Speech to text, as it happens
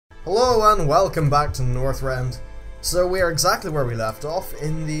Hello and welcome back to Northrend. So we are exactly where we left off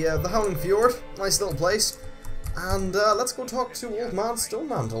in the Howling Fjord. Nice little place. And let's go talk to Old Man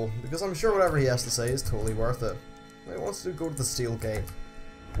Stonemantle, because I'm sure whatever he has to say is totally worth it. He wants to go to the Steel Gate.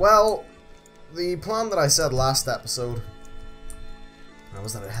 Well, the plan that I said last episode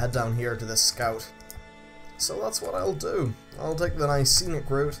was that I'd head down here to this scout. So that's what I'll do. I'll take the nice scenic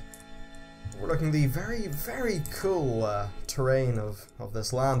route. We're looking the very, very cool terrain of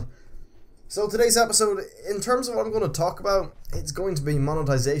this land. So today's episode, in terms of what I'm going to talk about, it's going to be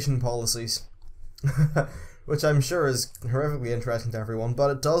monetization policies. Which I'm sure is horrifically interesting to everyone, but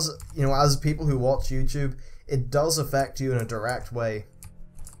it does, you know, as people who watch YouTube, it does affect you in a direct way.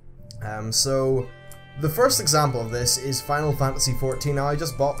 So the first example of this is Final Fantasy XIV. Now I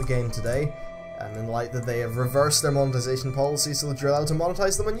just bought the game today, and in light that they have reversed their monetization policy so that you're allowed to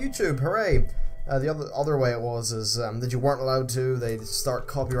monetize them on YouTube, hooray! The other way it was is that you weren't allowed to, they'd start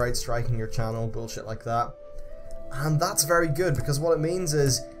copyright striking your channel, bullshit like that. And that's very good, because what it means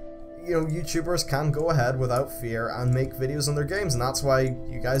is, you know, YouTubers can go ahead without fear and make videos on their games, and that's why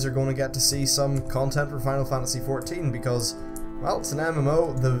you guys are going to get to see some content for Final Fantasy XIV, because, well, it's an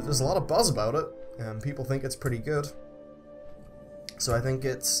MMO, there's a lot of buzz about it, and people think it's pretty good. So I think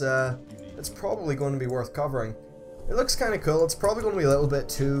it's probably going to be worth covering. It looks kind of cool. It's probably going to be a little bit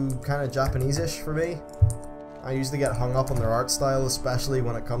too kind of Japanese-ish for me. I usually get hung up on their art style, especially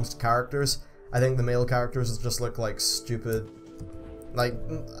when it comes to characters. I think the male characters just look like stupid, like,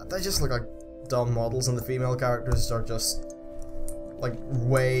 they just look like dumb models, and the female characters are just like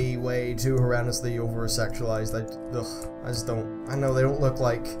way, way too horrendously over-sexualized. I just don't, I know they don't look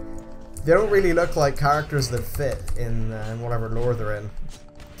like, they don't really look like characters that fit in whatever lore they're in,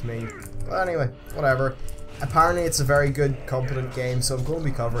 to me. But anyway, whatever. Apparently it's a very good, competent game, so I'm going to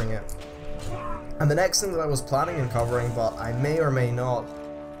be covering it. And the next thing that I was planning on covering, but I may or may not,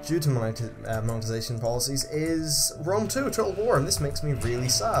 due to monetization policies, is Rome 2 Total War, and this makes me really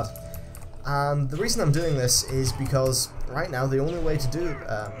sad. And the reason I'm doing this is because right now the only way to do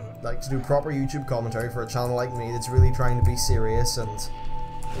proper YouTube commentary for a channel like me that's really trying to be serious and,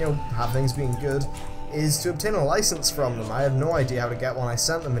 you know, have things being good, is to obtain a license from them. I had no idea how to get one. I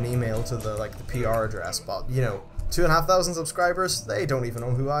sent them an email to the PR address, but, you know, 2,500 subscribers, they don't even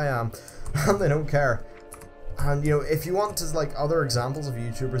know who I am, and they don't care. And, you know, if you want to, like, other examples of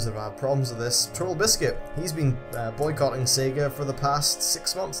YouTubers that have had problems with this, Turtle Biscuit, he's been boycotting Sega for the past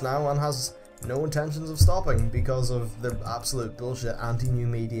 6 months now and has no intentions of stopping because of the absolute bullshit anti-new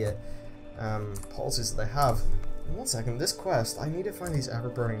media policies that they have. One second, this quest, I need to find these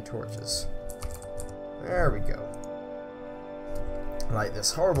ever-burning torches. There we go. Light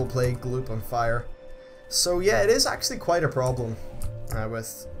this horrible plague gloop on fire. So yeah, it is actually quite a problem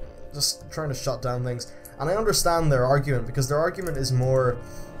with just trying to shut down things. And I understand their argument, because their argument is more,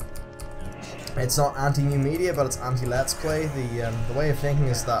 it's not anti-new media, but it's anti-let's play. The way of thinking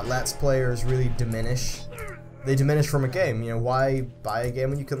is that let's players really diminish. They diminish from a game. You know, why buy a game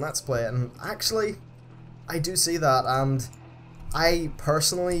when you can let's play it? And actually, I do see that, and I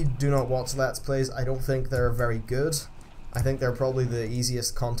personally do not watch let's plays. I don't think they're very good. I think they're probably the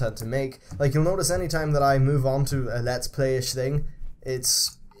easiest content to make. Like, you'll notice anytime that I move on to a let's play-ish thing,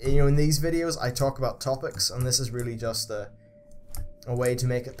 it's, you know, in these videos I talk about topics, and this is really just a way to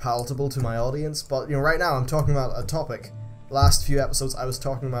make it palatable to my audience. But, you know, right now I'm talking about a topic. Last few episodes I was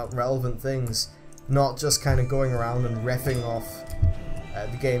talking about relevant things, not just kind of going around and riffing off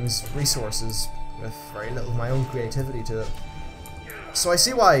the game's resources with very little of my own creativity to it. So I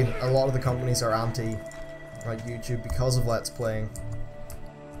see why a lot of the companies are anti, like, YouTube because of let's playing.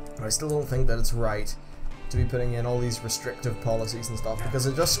 But I still don't think that it's right to be putting in all these restrictive policies and stuff, because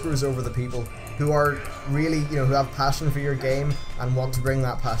it just screws over the people who are really, you know, who have passion for your game and want to bring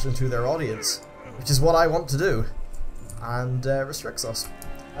that passion to their audience, which is what I want to do, and restricts us.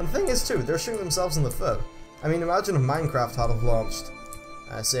 And the thing is too, they're shooting themselves in the foot. I mean, imagine if Minecraft had have launched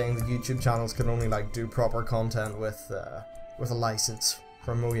saying that YouTube channels can only, like, do proper content with a license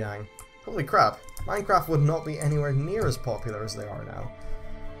from Mojang. Holy crap, Minecraft would not be anywhere near as popular as they are now.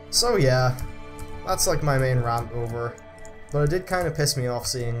 So yeah, that's like my main rant over, but it did kind of piss me off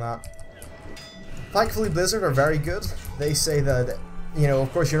seeing that. Thankfully Blizzard are very good. They say that, you know,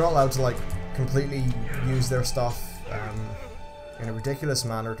 of course you're not allowed to, like, completely use their stuff in a ridiculous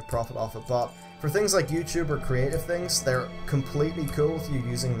manner to profit off it, but for things like YouTube or creative things, they're completely cool with you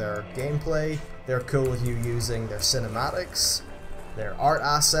using their gameplay, they're cool with you using their cinematics, their art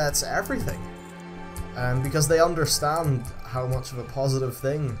assets, everything. Because they understand how much of a positive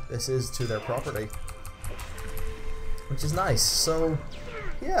thing this is to their property. Which is nice. So,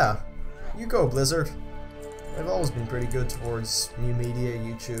 yeah, you go, Blizzard. They've always been pretty good towards new media,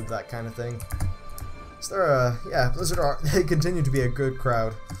 YouTube, that kind of thing. So they're, yeah, Blizzard are, they continue to be a good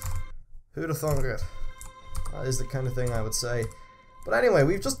crowd. Who'd have thunk it? That is the kind of thing I would say. But anyway,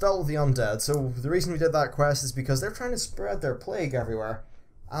 we've just dealt with the undead, so the reason we did that quest is because they're trying to spread their plague everywhere.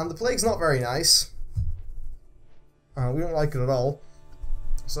 And the plague's not very nice. We don't like it at all.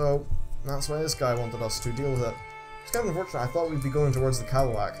 So, that's why this guy wanted us to deal with it. It's kind of unfortunate. I thought we'd be going towards the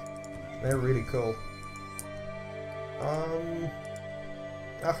Callawak. They're really cool.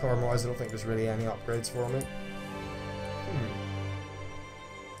 Armor-wise, I don't think there's really any upgrades for me.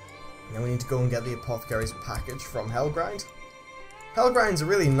 Now we need to go and get the Apothecary's package from Hellgrind. Hellgrind's a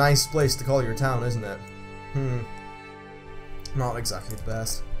really nice place to call your town, isn't it? Not exactly the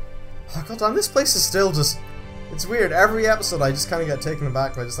best. Oh goddamn, this place is still just... It's weird, every episode I just kind of get taken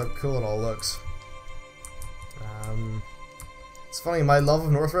aback by just how cool it all looks. It's funny, my love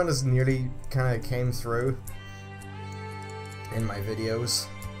of Northrend has nearly kind of came through in my videos.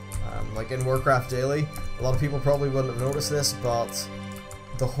 Like in Warcraft Daily, a lot of people probably wouldn't have noticed this, but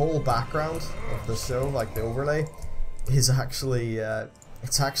the whole background of the show, like the overlay, is actually,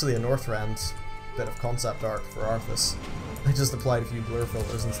 it's actually a Northrend bit of concept art for Arthas. I just applied a few blur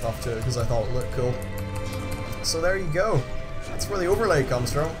filters and stuff to it because I thought it looked cool. So there you go. That's where the overlay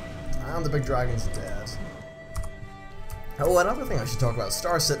comes from. And the big dragon's dead. Oh, another thing I should talk about,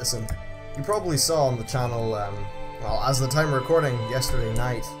 Star Citizen. You probably saw on the channel, well, as the time of recording yesterday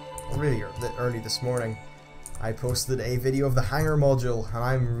night, or really early this morning, I posted a video of the Hangar module, and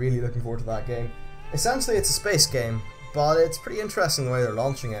I'm really looking forward to that game. Essentially, it's a space game, but it's pretty interesting the way they're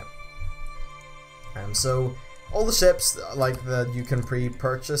launching it. So, all the ships, like, that you can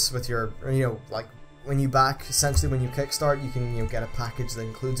pre-purchase with your, you know, like, when you back, essentially when you kickstart, you can, you know, get a package that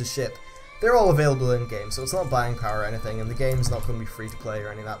includes a ship. They're all available in-game, so it's not buying power or anything, and the game's not going to be free to play or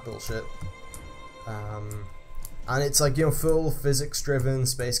any of that bullshit. And it's like, you know, full physics-driven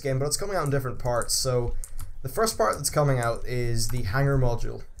space game, but it's coming out in different parts. So the first part that's coming out is the Hangar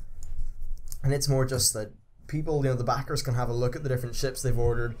module, and it's more just that people, you know, the backers can have a look at the different ships they've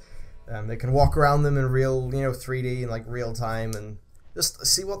ordered. They can walk around them in real, you know, 3D and like real time, and just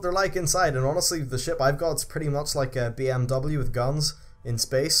see what they're like inside. And honestly, the ship I've got is pretty much like a BMW with guns in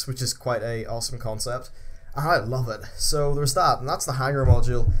space, which is quite a awesome concept, and I love it. So there's that, and that's the Hangar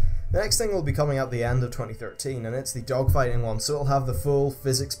module. The next thing will be coming out the end of 2013, and it's the dogfighting one, so it'll have the full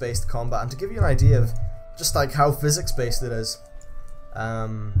physics-based combat. And to give you an idea of just like how physics-based it is,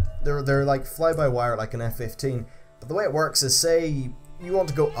 they're like fly-by-wire like an F-15, but the way it works is, say you want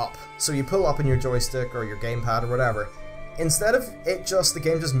to go up, so you pull up in your joystick or your gamepad or whatever. Instead of the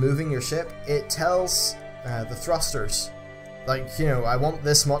game just moving your ship, it tells the thrusters, like, you know, I want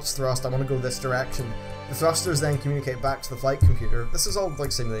this much thrust, I want to go this direction. The thrusters then communicate back to the flight computer. This is all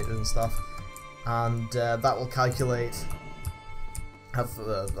like simulated and stuff, and that will calculate how,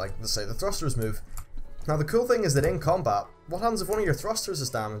 like, let's say the thrusters move. Now the cool thing is that in combat, what happens if one of your thrusters is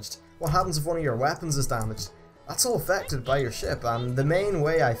damaged? What happens if one of your weapons is damaged? That's all affected by your ship, and the main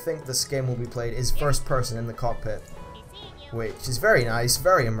way I think this game will be played is first person in the cockpit, which is very nice,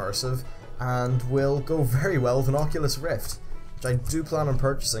 very immersive, and will go very well with an Oculus Rift, which I do plan on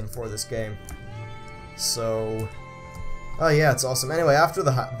purchasing for this game. So, oh yeah, it's awesome. Anyway, after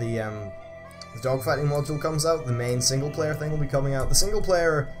the dogfighting module comes out, the main single player thing will be coming out. The single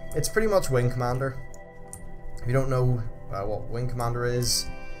player, it's pretty much Wing Commander. If you don't know what Wing Commander is,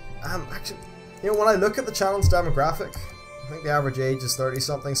 actually, you know, when I look at the channel's demographic, I think the average age is 30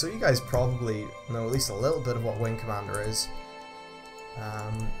 something, so you guys probably know at least a little bit of what Wing Commander is.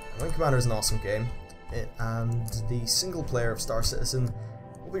 Wing Commander is an awesome game, and the single player of Star Citizen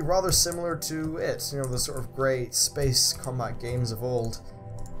will be rather similar to it, you know, the sort of great space combat games of old.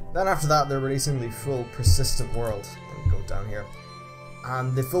 Then after that, they're releasing the full Persistent World. Let me go down here.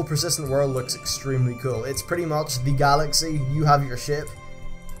 And the full Persistent World looks extremely cool. It's pretty much the galaxy, you have your ship.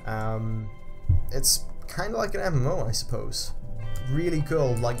 It's kind of like an MMO, I suppose. Really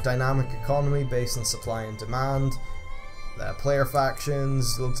cool, like dynamic economy based on supply and demand. Player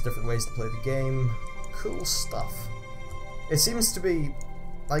factions, loads of different ways to play the game. Cool stuff. It seems to be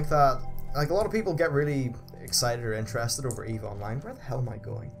like that, like a lot of people get really excited or interested over EVE Online. Where the hell am I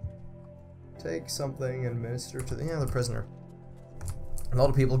going? Take something and minister to the prisoner. A lot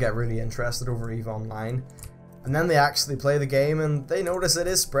of people get really interested over EVE Online, and then they actually play the game and they notice it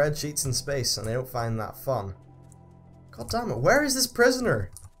is spreadsheets in space and they don't find that fun. God damn it, where is this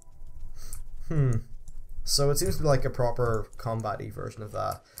prisoner? So it seems to be like a proper combat-y version of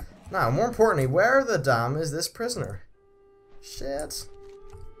that. Now, more importantly, where the damn is this prisoner? Shit.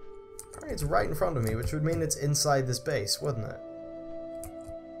 Alright, it's right in front of me, which would mean it's inside this base, wouldn't it?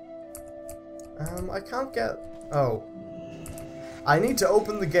 I can't get Oh. I need to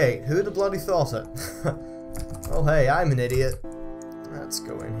open the gate. Who'd have bloody thought it? Oh hey, I'm an idiot. Let's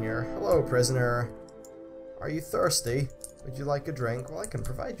go in here. Hello, prisoner. Are you thirsty? Would you like a drink? Well, I can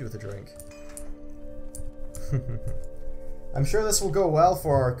provide you with a drink. I'm sure this will go well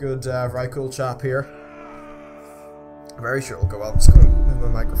for our good, very cool chap here. Very sure it'll go well. I'm just going to move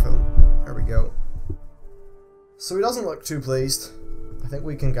my microphone. There we go. So he doesn't look too pleased. I think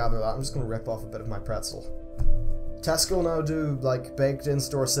we can gather that. I'm just going to rip off a bit of my pretzel. Tesco now do, like, baked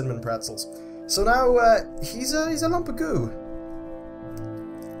in-store cinnamon pretzels. So now, he's a lump of goo.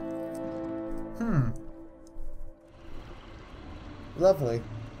 Lovely.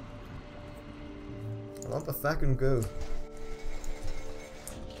 A lump of feckin' goo.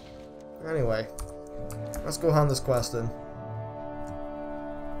 Anyway, let's go hand this quest in.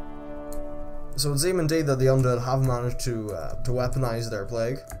 So it would seem indeed that the undead have managed to weaponize their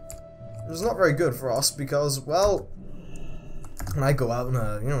plague. It's not very good for us because, well, when I go out on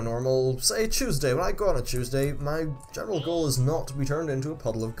a, normal, say, Tuesday, when I go on a Tuesday, my general goal is not to be turned into a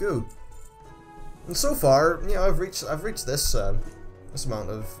puddle of goo. And so far, I've reached this this amount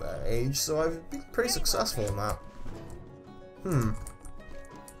of age, so I've been pretty successful in that.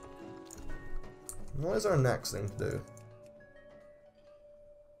 What is our next thing to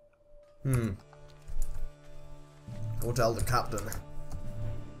do? Go tell the captain.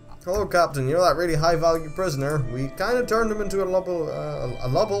 Hello, Captain. You know that really high-value prisoner? We kind of turned him into a puddle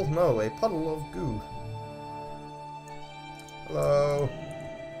of goo. Hello.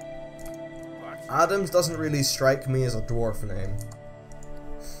 Adams doesn't really strike me as a dwarf name.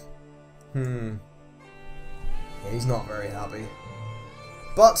 Yeah, he's not very happy.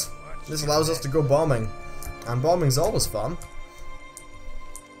 But this allows us to go bombing, and bombing's always fun.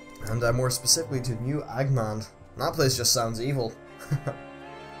 And more specifically to New Agmand. That place just sounds evil.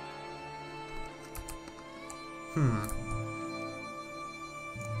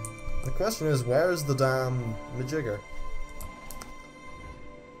 The question is, where's the damn majigger?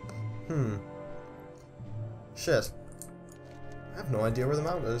 Shit. I have no idea where the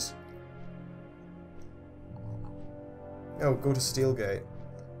mount is. Oh, go to Steelgate.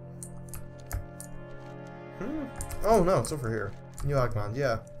 Oh no, it's over here. New Agmand,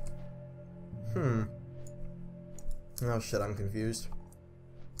 yeah. Oh shit, I'm confused.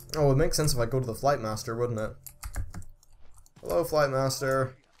 Oh, it would make sense if I go to the Flight Master, wouldn't it? Hello, Flight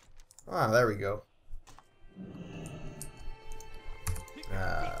Master. Ah, there we go.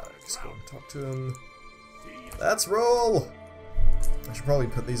 Let's go and talk to him. Let's roll! I should probably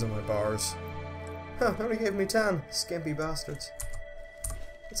put these on my bars. Huh, they only gave me 10. Skimpy bastards.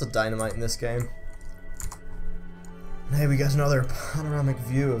 That's a dynamite in this game. And hey, we get another panoramic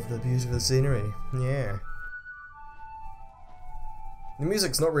view of the beautiful scenery. Yeah. The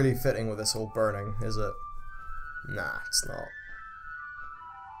music's not really fitting with this whole burning, is it? Nah, it's not.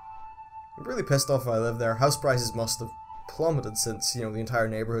 I'm really pissed off if I live there. House prices must have plummeted since, the entire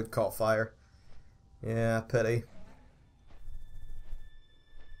neighborhood caught fire. Yeah, pity.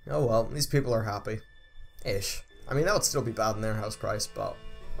 Oh well, these people are happy. Ish. I mean, that would still be bad in their house price, but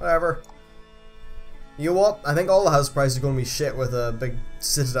whatever. You know what? I think all the house prices are going to be shit with a big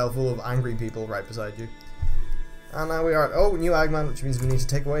citadel full of angry people right beside you. And now we are at, oh, New Agmand, which means we need to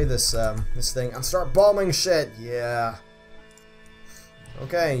take away this this thing and start bombing shit. Yeah.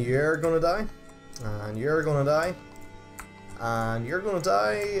 Okay, you're gonna die, and you're gonna die, and you're gonna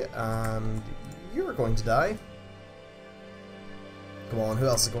die, and you're going to die. Come on, who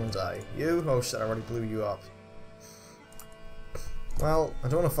else is going to die? You? Oh shit, I already blew you up. Well, I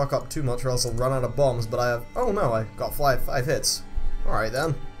don't want to fuck up too much or else I'll run out of bombs, but I have... Oh no, I got five hits. Alright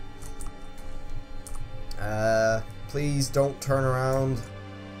then. Please don't turn around.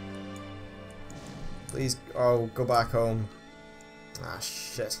 Please, oh, go back home. Ah,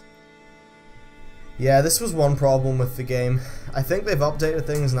 shit. Yeah, this was one problem with the game. I think they've updated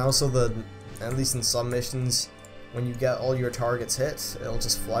things now so that, at least in some missions, when you get all your targets hit, it'll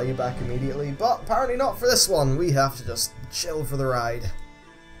just fly you back immediately. But apparently not for this one. We have to just chill for the ride.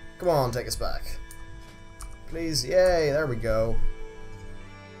 Come on, take us back. Please, yay, there we go.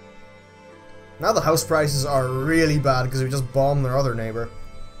 Now the house prices are really bad because we just bombed their other neighbor.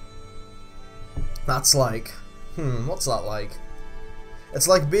 That's like... what's that like? It's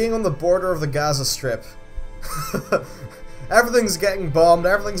like being on the border of the Gaza Strip. Everything's getting bombed,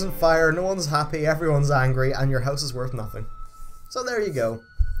 everything's on fire, no one's happy, everyone's angry, and your house is worth nothing. So there you go.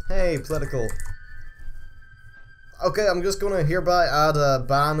 Hey, political. Okay, I'm just gonna hereby add a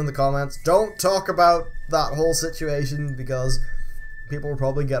ban in the comments. Don't talk about that whole situation because people will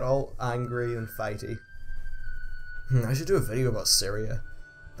probably get all angry and fighty. I should do a video about Syria.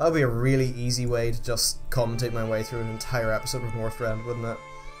 That would be a really easy way to just commentate my way through an entire episode of Northrend, wouldn't it?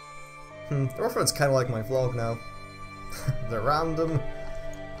 Northrend's kind of like my vlog now. The random,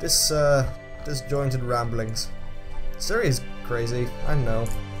 disjointed ramblings. Siri is crazy, I know.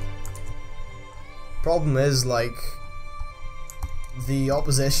 Problem is, like, the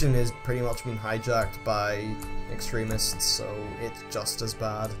opposition is pretty much being hijacked by extremists, so it's just as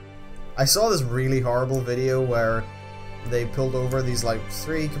bad. I saw this really horrible video where they pulled over these, like,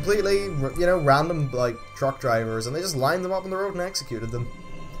 3 completely, you know, random, like, truck drivers, and they just lined them up on the road and executed them.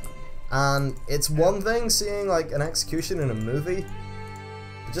 And it's one thing seeing, like, an execution in a movie,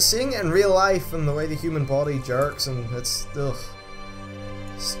 but just seeing it in real life and the way the human body jerks, and it's, ugh,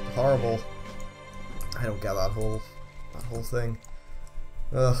 it's horrible. I don't get that whole thing.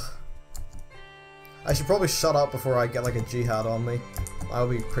 Ugh. I should probably shut up before I get like a jihad on me. That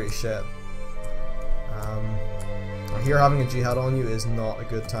would be pretty shit. I hear having a jihad on you is not a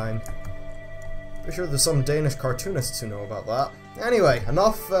good time. Pretty sure there's some Danish cartoonists who know about that. Anyway,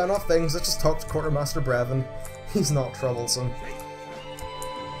 enough things. Let's just talk to Quartermaster Brevin. He's not troublesome.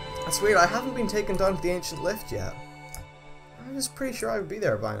 That's weird. I haven't been taken down to the ancient lift yet. I was pretty sure I would be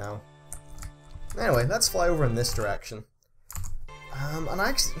there by now. Anyway, let's fly over in this direction. And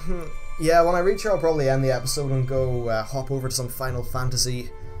actually, yeah, when I reach here I'll probably end the episode and go hop over to some Final Fantasy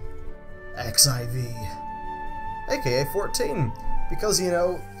XIV, aka 14, because, you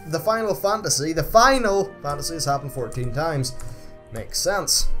know, the Final Fantasy has happened 14 times. Makes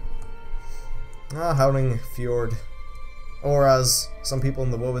sense. Howling Fjord. Or as some people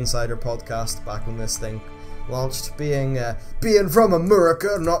in the WoW Insider podcast back when this thing launched, being from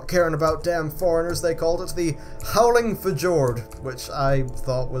America, not caring about damn foreigners, they called it the Howling Fjord, which I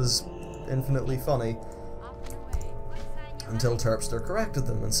thought was infinitely funny. Until Terpster corrected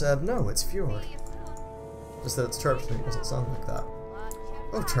them and said, no, it's Fjord. Just that it's Terpster, it doesn't sound like that.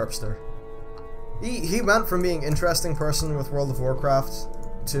 Oh, Terpster. He went from being interesting person with World of Warcraft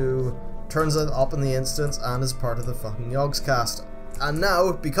to turns it up in the instance and is part of the fucking Yogs cast. And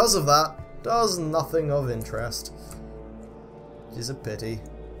now, because of that, does nothing of interest. Which is a pity.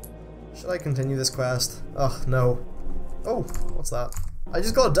 Should I continue this quest? Ugh, no. Oh, what's that? I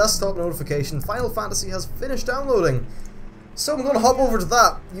just got a desktop notification. Final Fantasy has finished downloading. So I'm gonna hop over to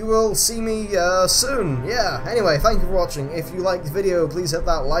that. You will see me soon. Yeah, anyway, thank you for watching. If you liked the video, please hit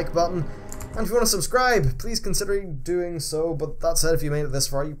that like button. And if you want to subscribe, please consider doing so. But that said, if you made it this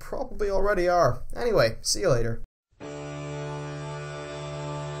far, you probably already are. Anyway, see you later.